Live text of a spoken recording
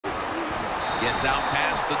Gets out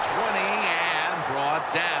past the 20 and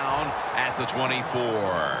brought down at the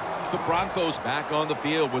 24. The Broncos back on the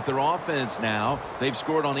field with their offense now. They've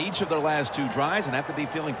scored on each of their last 2 drives and have to be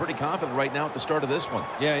feeling pretty confident right now at the start of this one.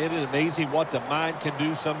 Yeah, it is amazing what the mind can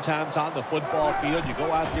do sometimes on the football field. You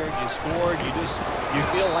go out there and you score, and you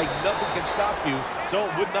feel like nothing can stop you. So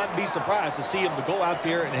it would not be surprised to see them to go out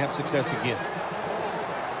there and have success again.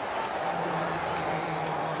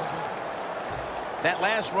 That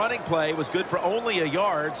last running play was good for only a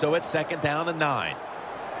yard, so it's 2nd down and 9.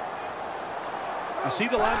 You see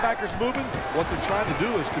the linebackers moving? What they're trying to do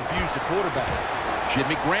is confuse the quarterback.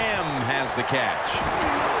 Jimmy Graham has the catch.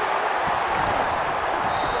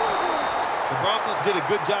 The Broncos did a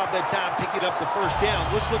good job that time picking up the first down.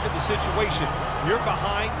 Let's look at the situation. You're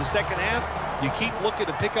behind the second half. You keep looking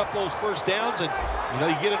to pick up those first downs, and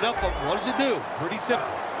you get enough of them. What does it do? Pretty simple.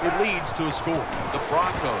 It leads to a score. The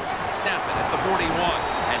Broncos snap it at the 41,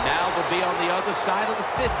 and now they'll be on the other side of the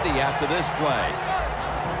 50 after this play.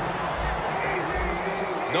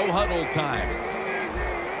 No huddle time.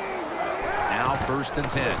 Now 1st and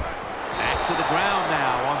 10. Back to the ground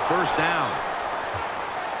now on 1st down.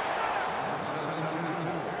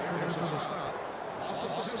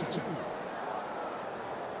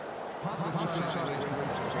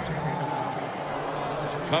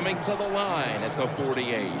 Coming to the line at the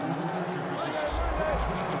 48.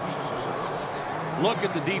 Look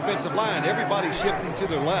at the defensive line. Everybody's shifting to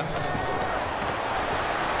their left.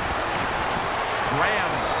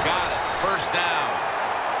 Graham's got it. 1st down.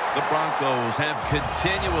 The Broncos have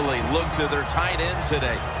continually looked to their tight end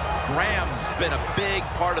today. Graham's been a big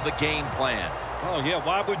part of the game plan. Oh, yeah,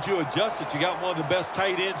 why would you adjust it? You got one of the best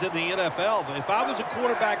tight ends in the NFL. But if I was a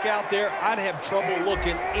quarterback out there, I'd have trouble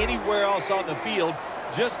looking anywhere else on the field.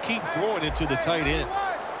 Just keep throwing it to the tight end.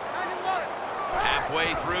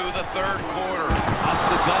 Halfway through the 3rd quarter. Up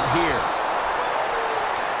the gut here.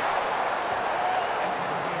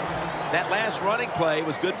 That last running play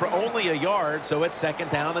was good for only a yard, so it's 2nd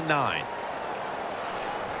down and 9.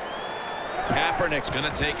 Kaepernick's going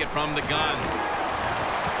to take it from the gun.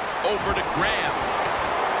 Over to Graham.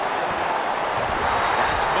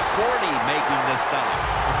 That's McCourty making the stop.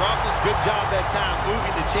 The Broncos, good job that time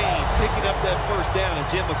moving the chains, picking up that 1st down. And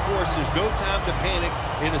Jim, of course, there's no time to panic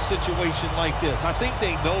in a situation like this. I think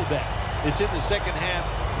they know that. It's in the second half.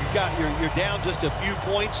 You're down just a few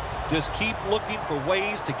points. Just keep looking for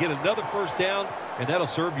ways to get another 1st down, and that'll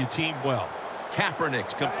serve your team well.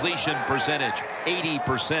 Kaepernick's completion percentage,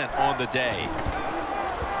 80% on the day.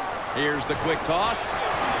 Here's the quick toss.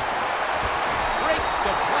 Breaks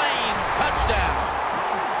the plane. Touchdown.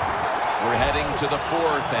 We're heading to the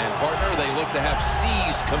 4th, and partner, they look to have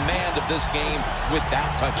seized command of this game with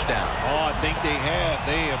that touchdown. Oh, I think they have.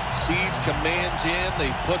 They have seized command, Jim.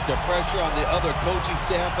 They've put the pressure on the other coaching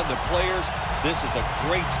staff and the players. This is a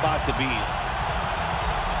great spot to be in.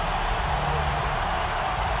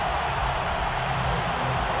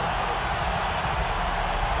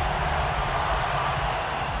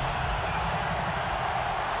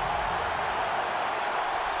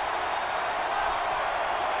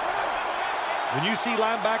 When you see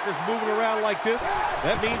linebackers moving around like this,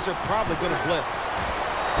 that means they're probably going to blitz.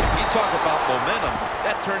 You talk about momentum.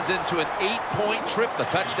 That turns into an 8-point trip, the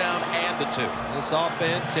touchdown and the 2. This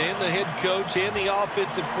offense and the head coach and the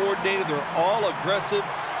offensive coordinator, they're all aggressive.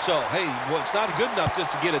 So, hey, well, it's not good enough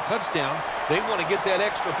just to get a touchdown. They want to get that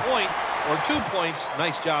extra point or 2 points.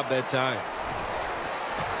 Nice job that time.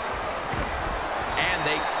 And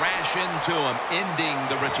they crash into him, ending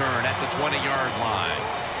the return at the 20-yard line.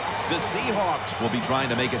 The Seahawks will be trying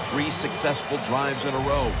to make it 3 successful drives in a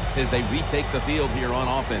row as they retake the field here on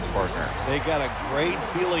offense, partner. They got a great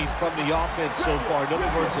feeling from the offense so far. In other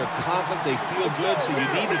words, they're confident, they feel good, so you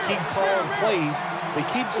need to keep calling plays. It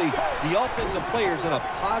keeps the offensive players in a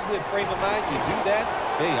positive frame of mind. You do that,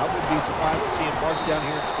 hey, I wouldn't be surprised to see him march down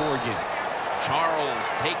here and score again. Charles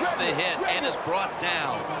takes the hit and is brought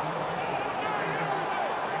down.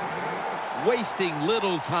 Wasting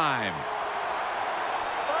little time.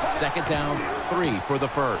 2nd down, 3 for the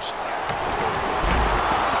 1st.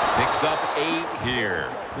 Picks up 8 here.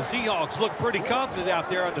 The Seahawks look pretty confident out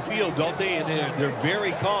there on the field, don't they? And they're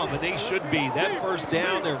very calm, and they should be. That 1st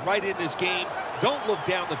down, they're right in this game. Don't look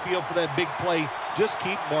down the field for that big play. Just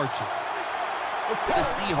keep marching. The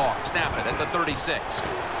Seahawks snap it at the 36.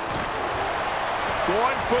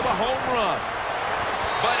 Going for the home run.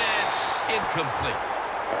 But it's incomplete.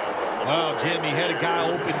 Wow, Jim, he had a guy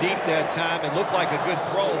open deep that time. It looked like a good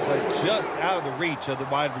throw, but just out of the reach of the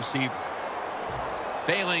wide receiver.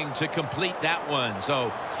 Failing to complete that one,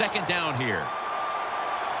 so 2nd down here.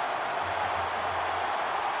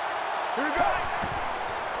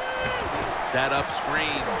 Set up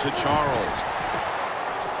screen to Charles.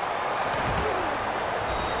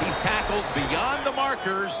 He's tackled beyond the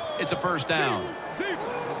markers. It's a first down.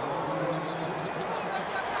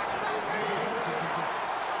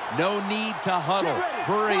 No need to huddle.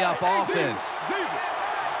 Hurry up offense.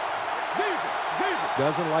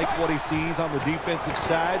 Doesn't like what he sees on the defensive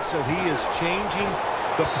side, so he is changing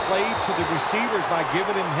the play to the receivers by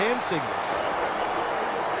giving him hand signals.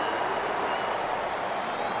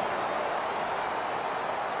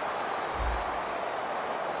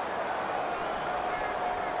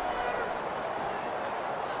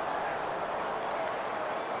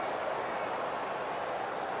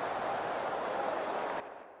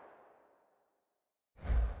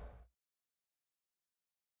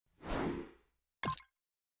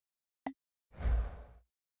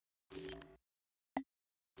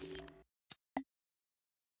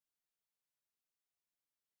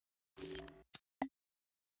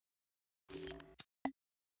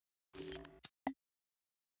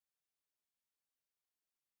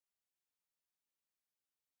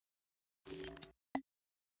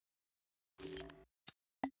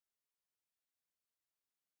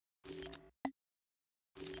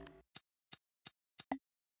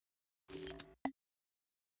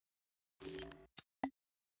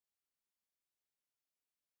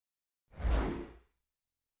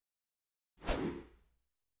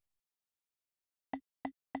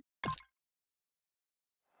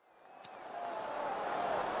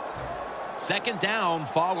 Second down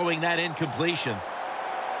following that incompletion.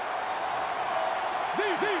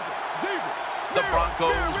 The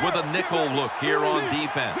Broncos with a nickel look here on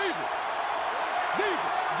defense.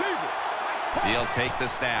 He'll take the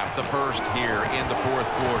snap, the first here in the fourth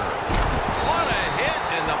quarter. What a hit,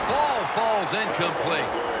 and the ball falls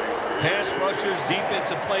incomplete. Pass rushers,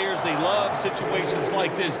 defensive players, they love situations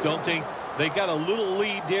like this, don't they? They got a little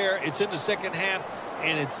lead there. It's in the second half,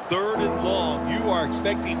 and it's 3rd and long. You are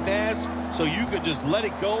expecting pass, so you can just let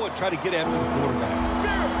it go and try to get after the quarterback.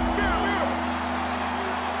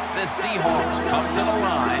 The Seahawks come to the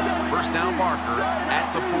line. First down marker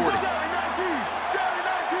at the 40.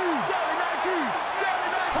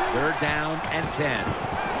 3rd down and 10.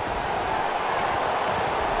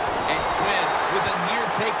 And Quinn with a near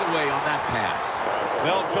takeaway on that pass.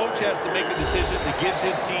 Well, coach has to make a decision that gives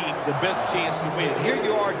his team the best chance to win. Here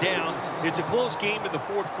you are down. It's a close game in the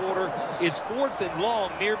fourth quarter. It's 4th and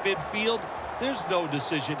long near midfield. There's no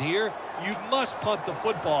decision here. You must punt the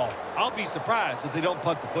football. I'll be surprised if they don't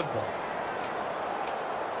punt the football.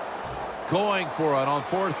 Going for it on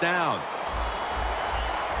 4th down.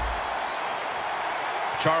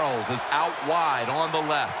 Charles is out wide on the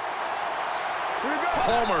left.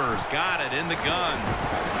 Palmer's got it in the gun.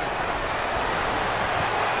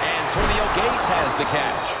 Antonio Gates has the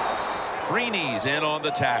catch. Freeney's in on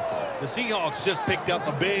the tackle. The Seahawks just picked up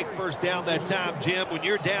a big first down that time, Jim. When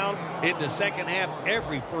you're down in the second half,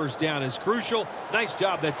 every first down is crucial. Nice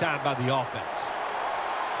job that time by the offense.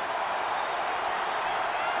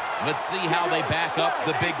 Let's see how they back up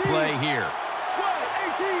the big play here.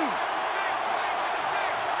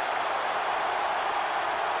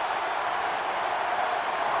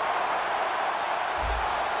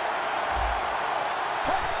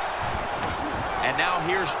 And now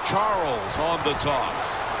here's Charles on the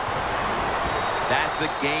toss. That's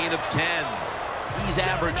a gain of 10. He's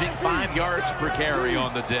averaging 5 yards per carry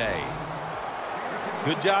on the day.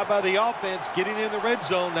 Good job by the offense getting in the red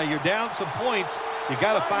zone. Now you're down some points. You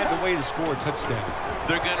got to find a way to score a touchdown.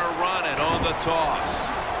 They're going to run it on the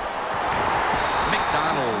toss.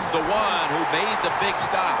 McDonald's, the one who made the big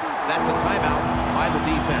stop. That's a timeout by the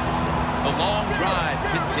defense. The long drive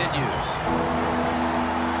continues.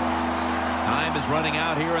 Time is running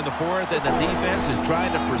out here in the fourth, and the defense is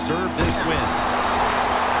trying to preserve this win.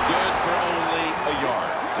 Good for only a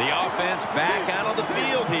yard. The offense back out on the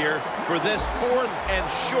field here for this 4th and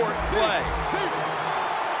short play.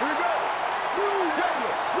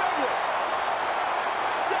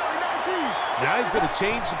 Now he's going to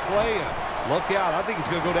change the play. Look out. I think he's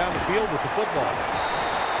going to go down the field with the football.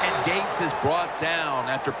 And Gates is brought down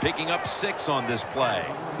after picking up 6 on this play.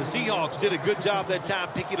 The Seahawks did a good job that time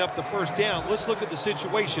picking up the first down. Let's look at the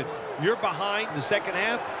situation. You're behind the second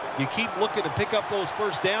half. You keep looking to pick up those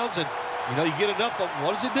first downs, and, you know, you get enough of them.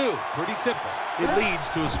 What does it do? Pretty simple. It leads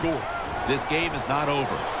to a score. This game is not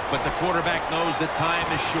over, but the quarterback knows that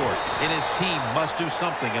time is short, and his team must do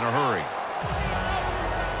something in a hurry.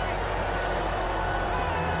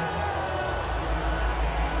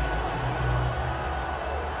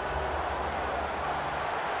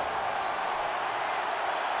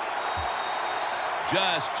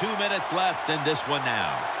 Just 2 minutes left in this one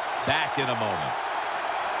now. Back in a moment.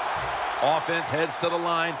 Offense heads to the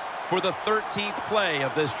line for the 13th play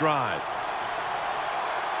of this drive.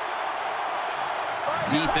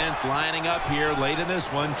 Defense lining up here late in this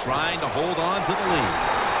one, trying to hold on to the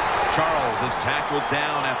lead. Charles is tackled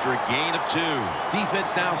down after a gain of 2.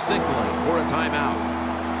 Defense now signaling for a timeout.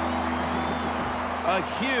 A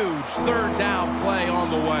huge third down play on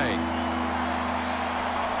the way.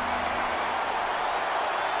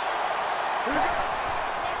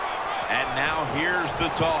 And now here's the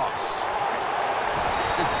toss.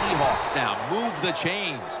 The Seahawks now move the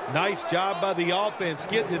chains. Nice job by the offense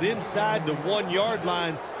getting it inside the 1-yard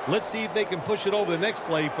line. Let's see if they can push it over the next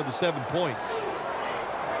play for the 7 points.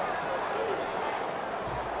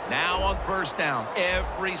 Now on first down,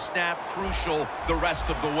 every snap crucial the rest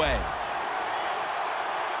of the way.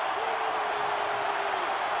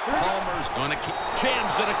 Palmer's going to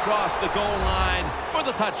jams it across the goal line for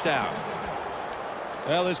the touchdown.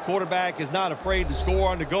 Well, this quarterback is not afraid to score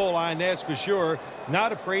on the goal line, that's for sure.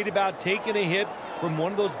 Not afraid about taking a hit from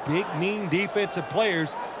one of those big, mean defensive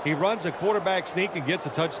players. He runs a quarterback sneak and gets a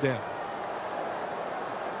touchdown.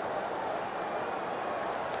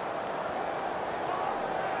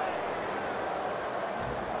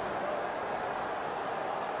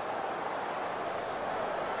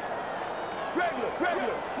 Regular.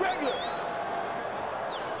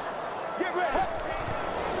 Get ready.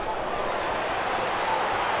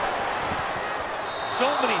 So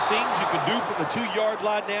many things you can do from the 2-yard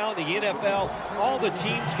line now in the NFL. All the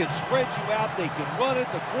teams can spread you out. They can run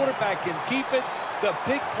it. The quarterback can keep it. The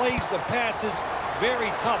big plays, the passes, very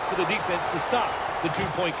tough for the defense to stop the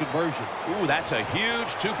 2-point conversion. Ooh, that's a huge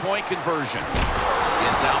 2-point conversion.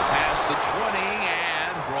 Gets out past the 20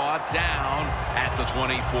 and brought down at the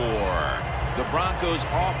 24. The Broncos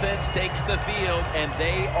offense takes the field, and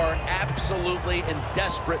they are absolutely in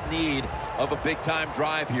desperate need of a big-time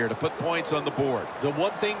drive here to put points on the board. The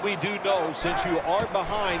one thing we do know, since you are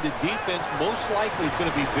behind, the defense most likely is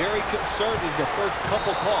going to be very conservative the first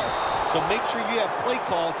couple calls. So make sure you have play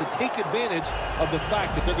calls to take advantage of the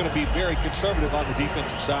fact that they're going to be very conservative on the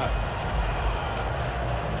defensive side.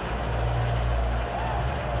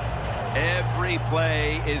 Every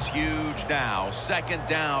play is huge now. Second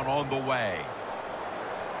down on the way.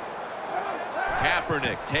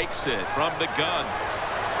 Kaepernick takes it from the gun.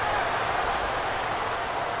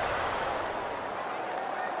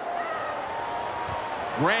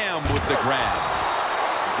 Graham with the grab.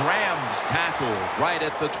 Graham's tackled right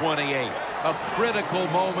at the 28. A critical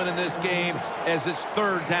moment in this game as it's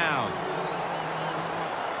third down.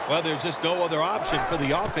 Well, there's just no other option for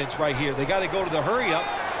the offense right here. They got to go to the hurry up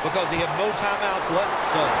because they have no timeouts left.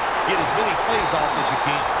 So get as many plays off as you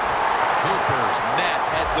can. Cooper's met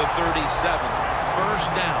at the 37. First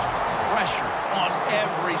down. Pressure on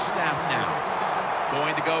every snap now.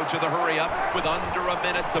 Going to go to the hurry up with under a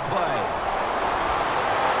minute to play.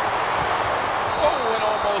 Oh, and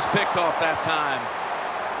almost picked off that time.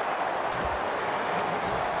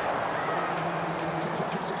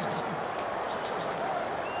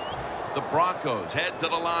 The Broncos head to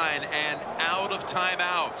the line and out of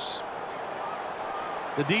timeouts.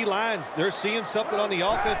 The D-lines, they're seeing something on the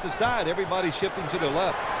offensive side. Everybody's shifting to their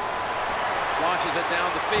left. Launches it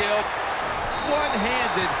down the field.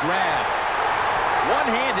 One-handed grab.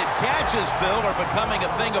 One-handed catches, Phil, are becoming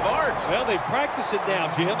a thing of art. Well, they practice it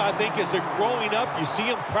now, Jim. I think as they're growing up, you see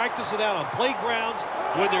them practice it out on playgrounds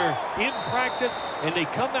when they're in practice, and they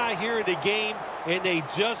come out here in the game, and they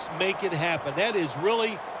just make it happen. That is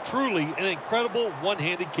really, truly an incredible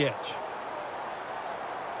one-handed catch.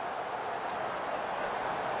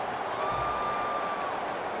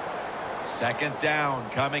 Second down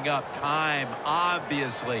coming up. Time,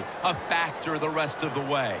 obviously, a factor the rest of the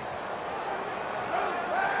way.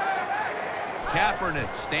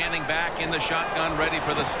 Kaepernick standing back in the shotgun, ready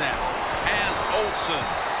for the snap. Has Olsen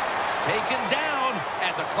taken down,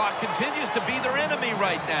 and the clock continues to be their enemy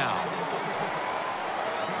right now.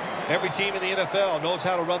 Every team in the NFL knows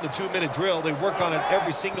how to run the 2-minute drill. They work on it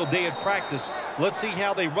every single day at practice. Let's see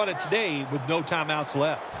how they run it today with no timeouts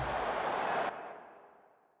left.